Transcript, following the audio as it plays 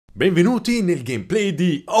Benvenuti nel gameplay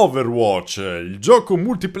di Overwatch, il gioco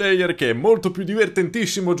multiplayer che è molto più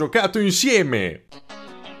divertentissimo giocato insieme.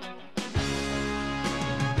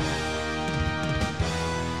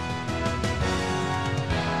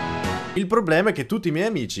 Il problema è che tutti i miei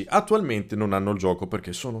amici attualmente non hanno il gioco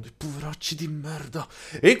perché sono dei poveracci di merda.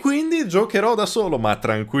 E quindi giocherò da solo, ma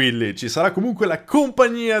tranquilli, ci sarà comunque la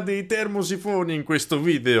compagnia dei Termosifoni in questo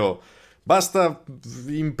video. Basta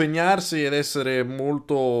impegnarsi ed essere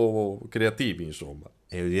molto creativi, insomma.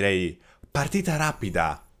 E io direi, partita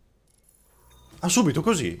rapida. Ah, subito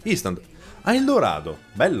così, instant. Ah, il Dorado,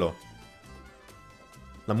 bello.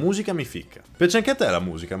 La musica mi ficca. Piace anche a te la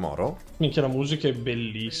musica, Moro? Minchia, la musica è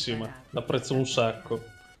bellissima, l'apprezzo un sacco.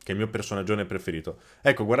 Che è il mio personaggio preferito.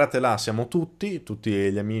 Ecco, guardate là, siamo tutti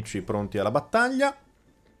gli amici pronti alla battaglia.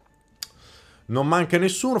 Non manca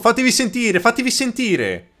nessuno. Fatevi sentire, fatevi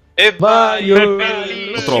sentire. E vai, Un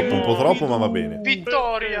Un po' troppo, ma va bene.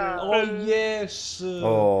 vittoria! Oh yes!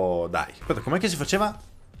 Oh, dai. Aspetta, com'è che si faceva?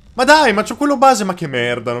 Ma dai, ma c'ho quello base, ma che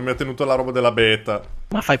merda, non mi ha tenuto la roba della beta.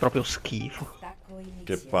 Ma fai proprio schifo.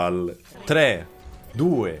 Che palle. 3,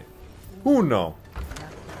 2, 1.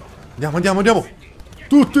 Andiamo, andiamo, andiamo.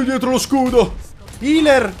 Tutti dietro lo scudo.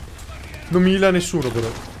 Healer. Non mi heala nessuno, però.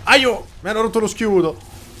 Aio, mi hanno rotto lo scudo.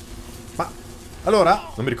 Ma, allora,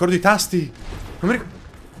 non mi ricordo i tasti. Non mi ricordo.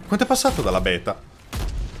 Quanto è passato dalla beta?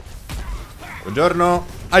 Buongiorno.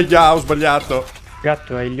 Aia, ho sbagliato.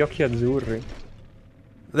 Gatto, hai gli occhi azzurri.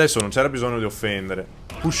 Adesso non c'era bisogno di offendere.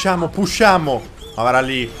 Pushiamo, pushiamo. Ma va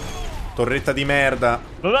lì. Torretta di merda.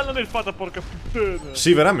 Non hanno nel fata, porca puttana!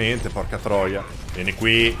 Sì, veramente, porca troia. Vieni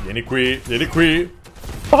qui, vieni qui, vieni qui.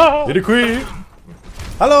 Vieni qui.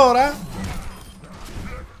 Allora?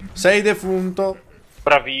 Sei defunto.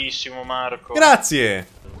 Bravissimo Marco.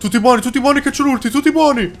 Grazie. Tutti buoni che c'ho l'ulti, tutti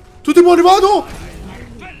buoni. Tutti buoni, vado.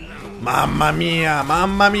 Mamma mia,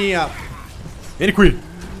 mamma mia. Vieni qui,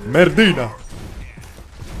 merdina.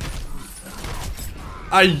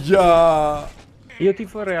 Aia. Io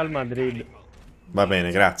tifo Real Madrid. Va bene,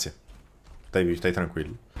 grazie. Stai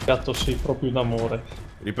tranquillo. Gatto, sei proprio un amore.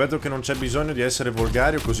 Ripeto che non c'è bisogno di essere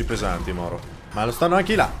volgari o così pesanti, Moro. Ma lo stanno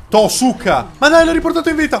anche là. Tosuka! Ma dai, l'ha riportato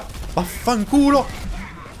in vita! Vaffanculo!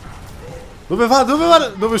 Dove va? Dove va?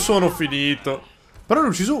 Dove sono finito? Però ne ho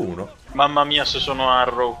ucciso uno. Mamma mia se sono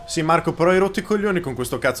Arrow. Sì, Marco, però hai rotto i coglioni con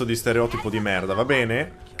questo cazzo di stereotipo di merda, va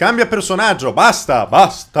bene? Cambia personaggio, basta,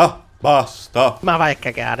 basta, basta. Ma vai a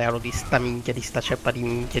cagare, Arro, di sta minchia, di sta ceppa di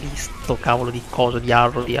minchia, di sto cavolo di coso, di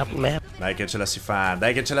Arro, di merda. Dai che ce la si fa,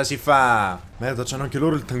 dai che ce la si fa. Merda, c'hanno anche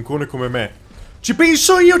loro il tancone come me. Ci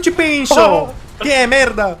penso io, ci penso. Oh. Che è,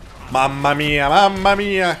 merda. Mamma mia, mamma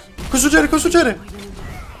mia. Cosa succede, cosa succede?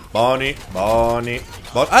 Boni, boni,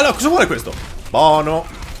 boni. Allora, cosa vuole questo? Bono.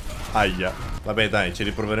 Aia. Vabbè, dai, ci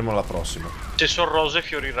riproveremo alla prossima. Se sono rose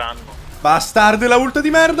fioriranno. Bastarde, la ulta di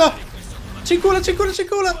merda. Cincula, cincula,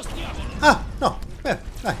 cincula. Ah, no.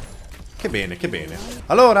 Dai. Che bene, che bene.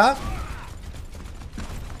 Allora?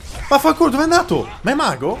 Vaffanculo, dove è andato? Ma è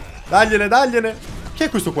mago? Dagliene, dagliene. Chi è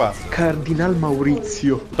questo qua? Cardinal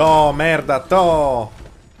Maurizio. To, merda, to.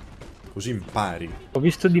 Così impari. Ho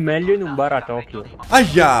visto di meglio in un bar a Tokyo.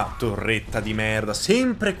 Aia, torretta di merda.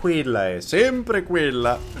 Sempre quella, sempre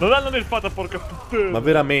quella. Non hanno nel fata, porca puttana! Ma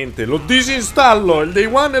veramente, lo disinstallo. Il day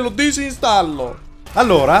one e lo disinstallo.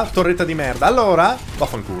 Allora, torretta di merda. Allora,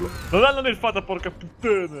 vaffanculo. Non hanno nel fata, porca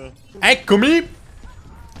puttana! Eccomi.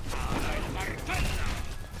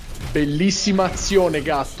 Bellissima azione,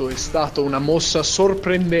 gatto, è stata una mossa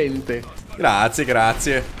sorprendente. Grazie,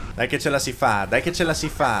 grazie. Dai che ce la si fa, dai che ce la si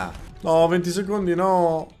fa. No, 20 secondi,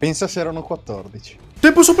 no. Pensa se erano 14.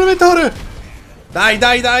 Tempo supplementare. Dai,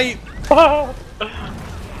 dai, dai.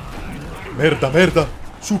 Merda, merda.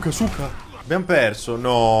 Suca, suca. Abbiamo perso,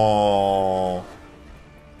 no.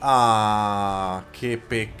 Ah, che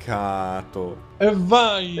peccato. E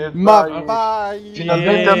vai! Ma Vai!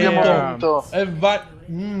 Finalmente abbiamo vinto. E vai!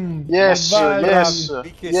 Yes, vai, yes,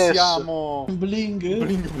 Che yes. siamo! Bling!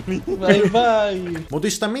 Bling, bling. Vai, vai!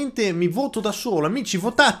 Modestamente mi voto da solo, amici,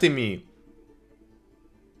 votatemi.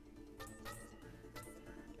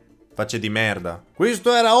 Facce di merda.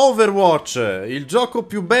 Questo era Overwatch, il gioco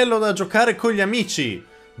più bello da giocare con gli amici.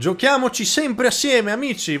 Giochiamoci sempre assieme,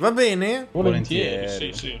 amici, va bene? Volentieri,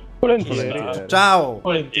 sì, sì. Volentieri. Ciao.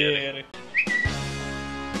 Volentieri.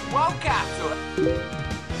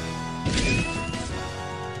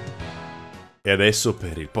 E adesso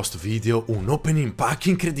per il post video un opening pack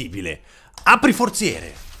incredibile. Apri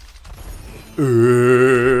forziere.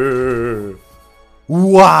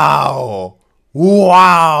 Wow.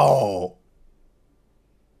 Wow.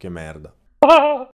 Che merda.